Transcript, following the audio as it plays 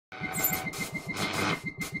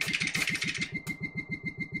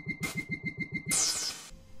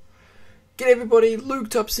G'day everybody, Luke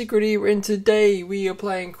Top Secret here, and today we are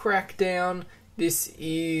playing Crackdown. This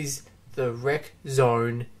is the Wreck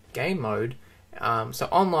Zone game mode. So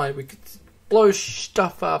online we could blow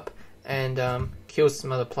stuff up and kill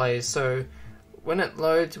some other players. So when it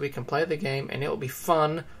loads we can play the game and it will be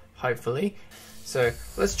fun, hopefully. So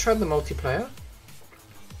let's try the multiplayer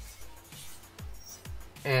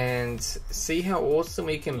and see how awesome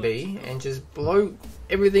we can be and just blow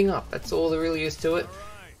everything up. That's all there really is to it.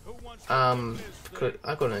 I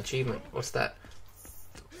got an achievement. What's that?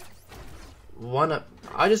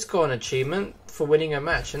 I just got an achievement for winning a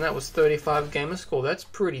match, and that was 35 gamer score. That's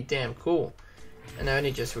pretty damn cool. And I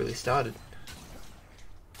only just really started.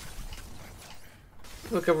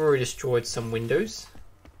 Look, I've already destroyed some windows.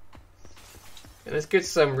 And let's get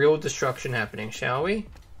some real destruction happening, shall we?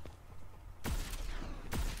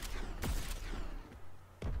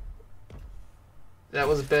 That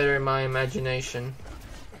was better in my imagination.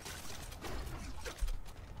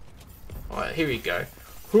 Alright, here we go.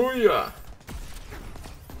 Hoo-yah!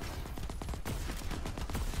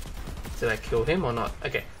 Did I kill him or not?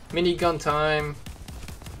 Okay, minigun time.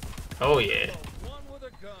 Oh yeah.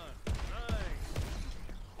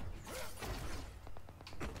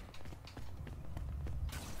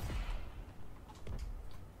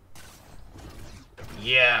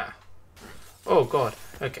 Yeah. Oh god.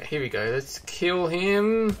 Okay, here we go. Let's kill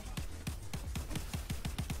him.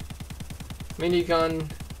 Minigun.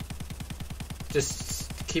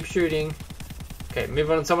 Just keep shooting. Okay, move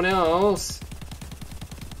on to someone else.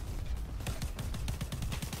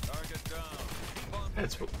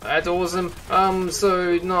 That's awesome.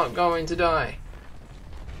 So not going to die.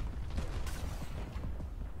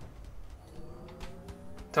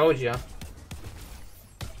 Told ya.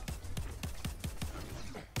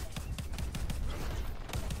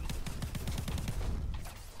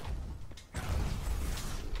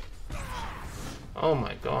 Oh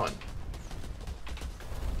my god.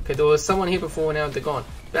 Okay, there was someone here before, now they're gone.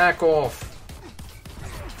 Back off.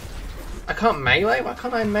 I can't melee? Why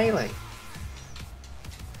can't I melee?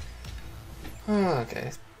 Oh, okay.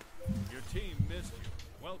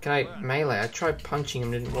 Can I melee? I tried punching him,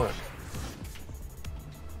 didn't work.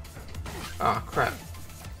 Ah, crap.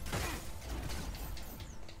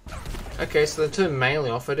 Okay, so they turned melee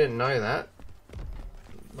off, I didn't know that.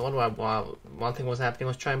 One thing was happening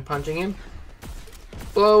was trying punching him.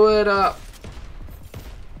 Blow it up!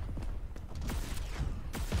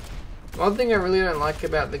 One thing I really don't like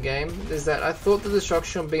about the game is that I thought the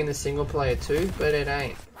destruction would be in the single player too, but it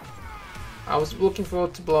ain't. I was looking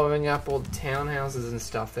forward to blowing up all the townhouses and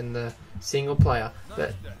stuff in the single player,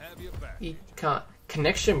 but you can't.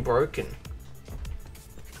 Connection broken.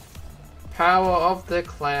 Power of the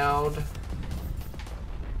cloud.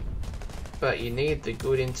 But you need the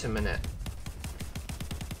good internet.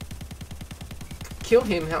 Kill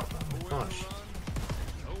him, how? Oh my gosh.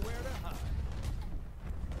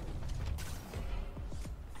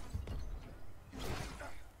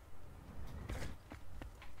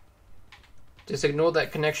 Just ignore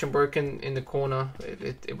that connection broken in the corner.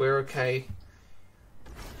 We're okay.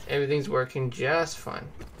 Everything's working just fine.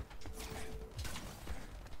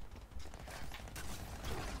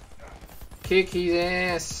 Kick his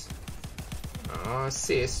ass. Oh,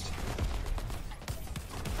 assist.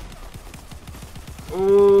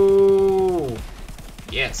 Ooh.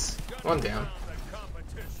 Yes. One down.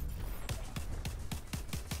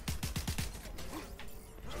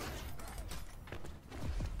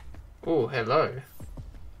 Oh, hello.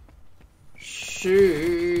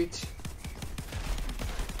 Shoot.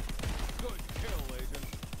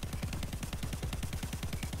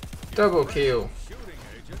 Double kill.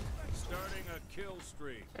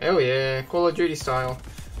 Oh yeah, Call of Duty style.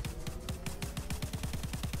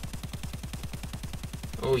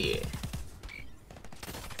 Oh yeah.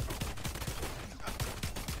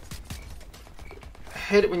 I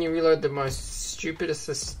hate it when you reload the most stupidest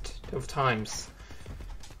of times.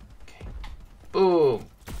 Boom,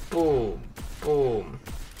 boom, boom.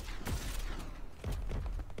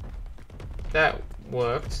 That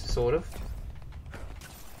worked, sort of.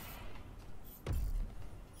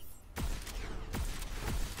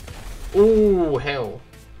 Ooh, hell.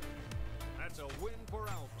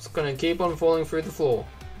 It's gonna keep on falling through the floor.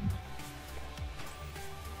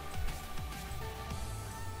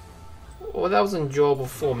 Well, that was an enjoyable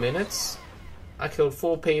 4 minutes. I killed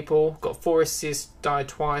 4 people, got 4 assists, died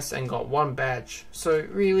twice, and got 1 badge. So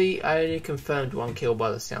really, I only confirmed 1 kill by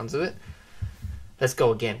the sounds of it. Let's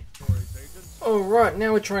go again. Alright,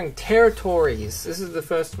 now we're trying territories. This is the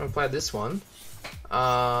first time I played this one.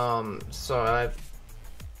 So I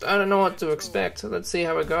don't know what to expect. Let's see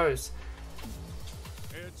how it goes.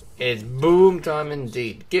 It's boom time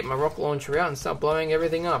indeed. Get my rocket launcher out and start blowing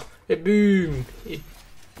everything up. It boom. It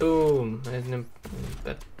boom.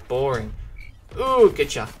 That's boring. Ooh,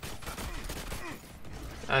 getcha.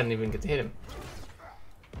 I didn't even get to hit him.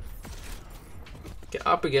 Get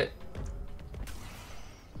up again.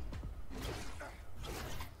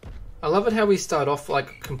 I love it how we start off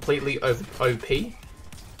like completely over OP.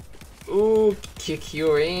 Ooh, kick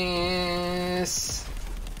your ass.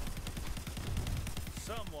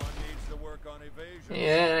 Someone needs to work on evasion.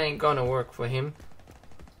 Yeah, it ain't gonna work for him.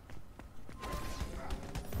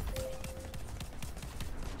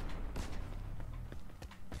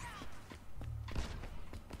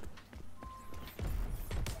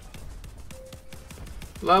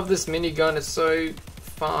 Love this minigun, it's so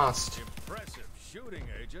fast. Impressive shooting,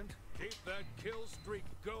 Agent. Keep that kill streak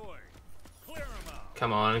going. Clear 'em out.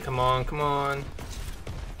 Come on, come on, come on.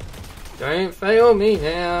 Don't fail me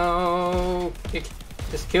now.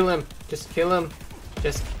 Just kill him. Just kill him.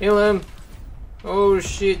 Just kill him. Oh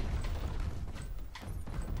shit.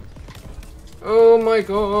 Oh my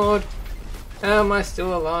god. How am I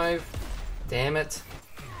still alive? Damn it.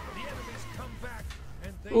 The enemies come back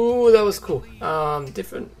and they Ooh, that was cool.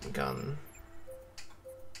 Different gun.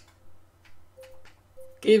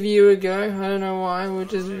 Give you a go. I don't know why. We're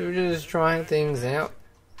just trying things out.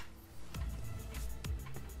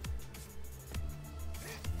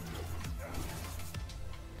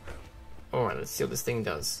 Alright, let's see what this thing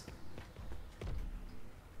does.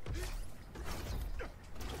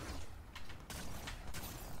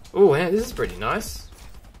 Ooh, yeah, this is pretty nice.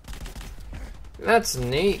 That's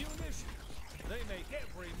neat. They make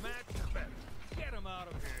every match better. Get 'em out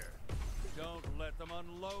of here. Don't let them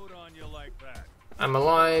unload on you like that. I'm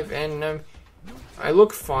alive and I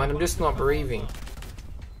look fine, I'm just not breathing.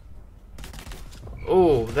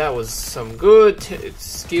 Oh, that was some good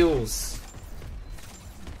skills.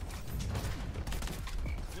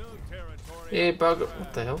 New territory. Yeah, bug.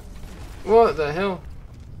 What the hell? What the hell?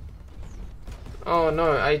 Oh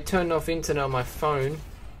no, I turned off internet on my phone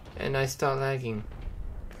and I start lagging.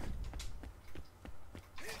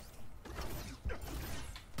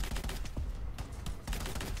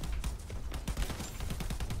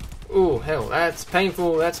 Oh hell, that's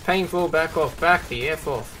painful, back off, back the F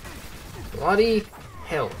off. Bloody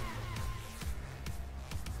hell.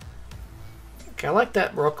 Okay, I like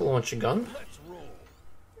that rocket launcher gun. Let's roll.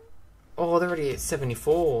 Oh, they're already at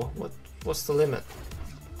 74. What's the limit?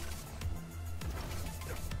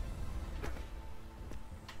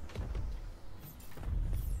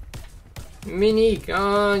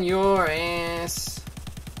 Minigun your ass.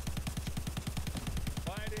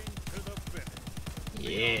 Fighting to the finish.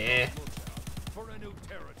 Yeah. For a new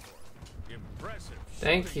territory. Impressive.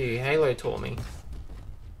 Thank you. Halo taught me.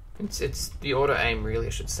 It's the auto aim, really, I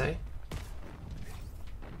should say.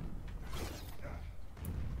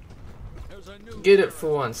 There's a new Get it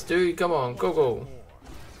for once, dude. Come on, go go.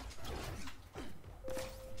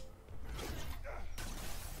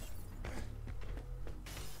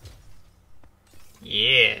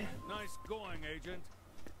 Yeah. Nice going, Agent.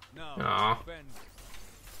 Now Aw. defend.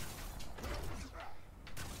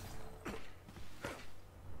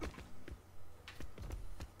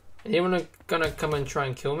 Anyone gonna come and try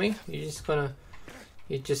and kill me? You're just gonna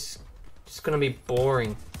be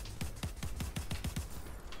boring.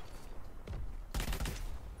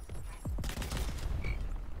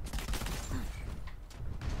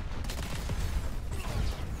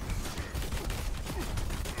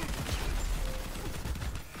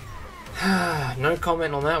 No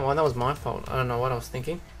comment on that one. That was my fault. I don't know what I was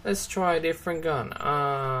thinking. Let's try a different gun.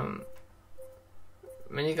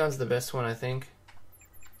 Minigun's the best one, I think.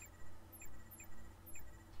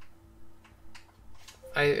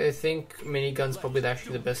 I think minigun's probably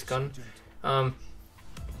actually the best gun.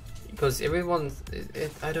 Because everyone,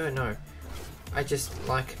 I don't know. I just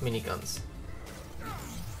like miniguns.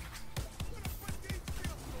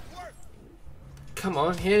 Come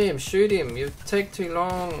on, hit him, shoot him. You take too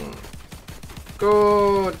long.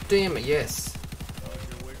 God damn it, yes. Don't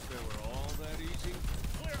you wish they were all that easy?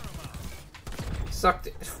 Clear 'em out. Sucked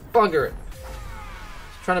it. Bugger it.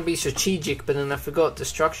 Trying to be strategic, but then I forgot the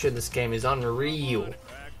structure of this game is unreal. Back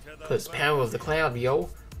to the Because power of the cloud, yo.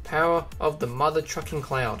 Power of the mother trucking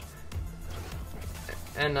cloud.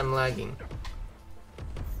 And I'm lagging.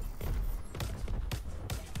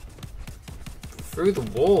 Through the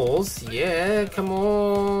walls? Yeah, come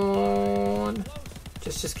on.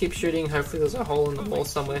 Just keep shooting. Hopefully there's a hole in the wall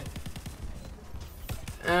somewhere.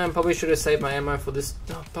 And probably should have saved my ammo for this.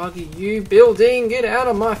 Oh, buggy, you building! Get out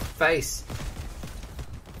of my face!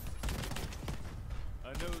 A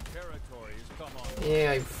new territories come on.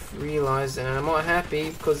 Yeah, I realised, and I'm not happy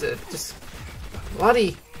because it just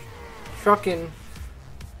bloody fucking.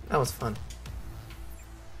 That was fun.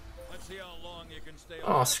 Let's see how long you can stay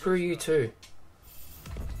Oh, on screw this you stuff. too.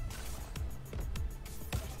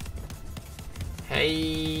 Hey,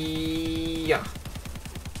 yeah.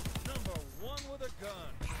 Number one with a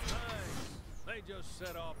gun. Nice. They just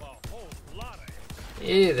set off a whole lot of it.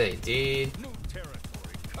 Yeah, they did. New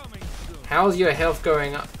territory coming soon. How's your health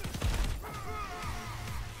going up?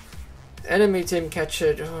 Enemy team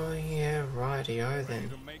captured. Oh yeah, rightio then.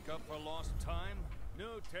 To make up for lost time,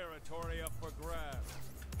 new territory up for grabs.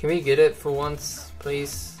 Can we get it for once,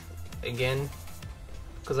 please? Again?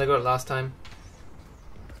 Because I got it last time.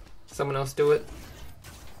 Someone else do it?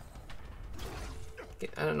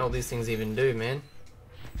 I don't know what these things even do, man.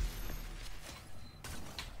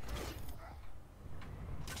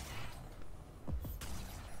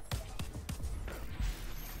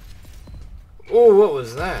 Oh, what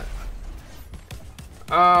was that?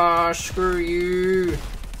 Ah, screw you.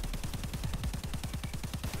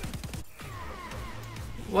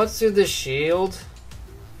 What's with the shield?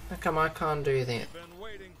 How come I can't do that? Been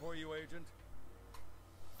waiting for you, Agent.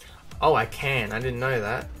 Oh, I can. I didn't know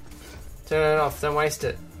that. Turn it off. Don't waste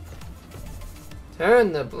it.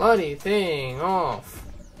 Turn the bloody thing off.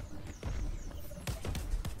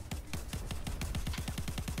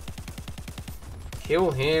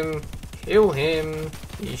 Kill him. Kill him.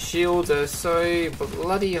 His shields are so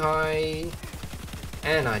bloody high.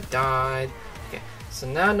 And I died. Okay, so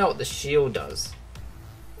now I know what the shield does.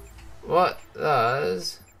 What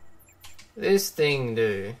does this thing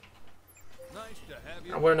do? Nice to have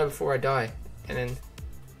you. I want to know before I die. And then...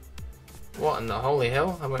 what in the holy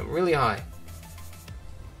hell? I went really high.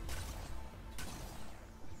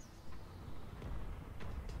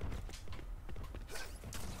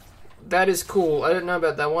 That is cool. I don't know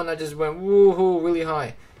about that one. I just went woohoo really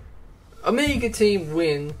high. Amiga team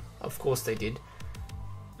win. Of course they did.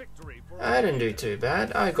 Victory for I didn't do too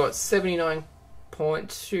bad. I got 79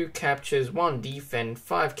 points, 2 captures, 1 defend,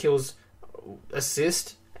 5 kills,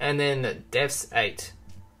 assist, and then deaths 8.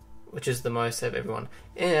 Which is the most of everyone.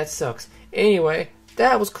 And that sucks. Anyway,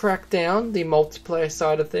 that was Crackdown, the multiplayer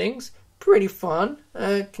side of things. Pretty fun.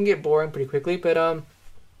 It can get boring pretty quickly, but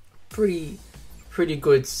pretty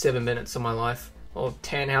good 7 minutes of my life. Or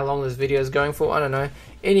 10, how long this video is going for, I don't know.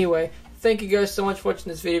 Anyway, thank you guys so much for watching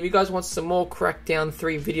this video. If you guys want some more Crackdown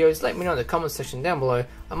 3 videos, let me know in the comment section down below.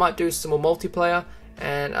 I might do some more multiplayer,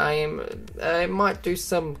 and I might do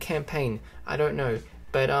some campaign. I don't know.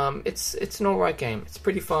 But it's an alright game. It's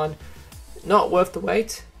pretty fun. Not worth the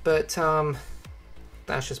wait, but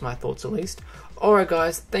that's just my thoughts at least. Alright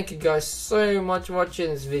guys, thank you guys so much for watching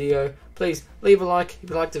this video. Please leave a like if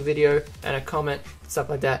you liked the video and a comment, stuff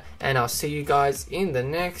like that. And I'll see you guys in the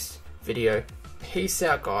next video. Peace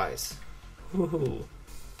out guys. Woohoo.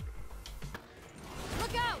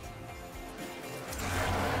 Look out!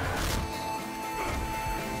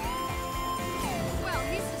 Well,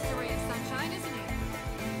 he's just a ray of sunshine, isn't he?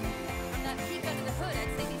 From that peek under the hood,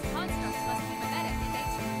 I'd say these constructs must be mimetic in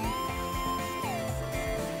nature.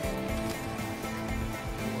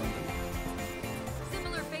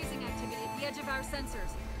 Similar phasing activity at the edge of our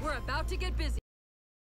sensors. We're about to get busy.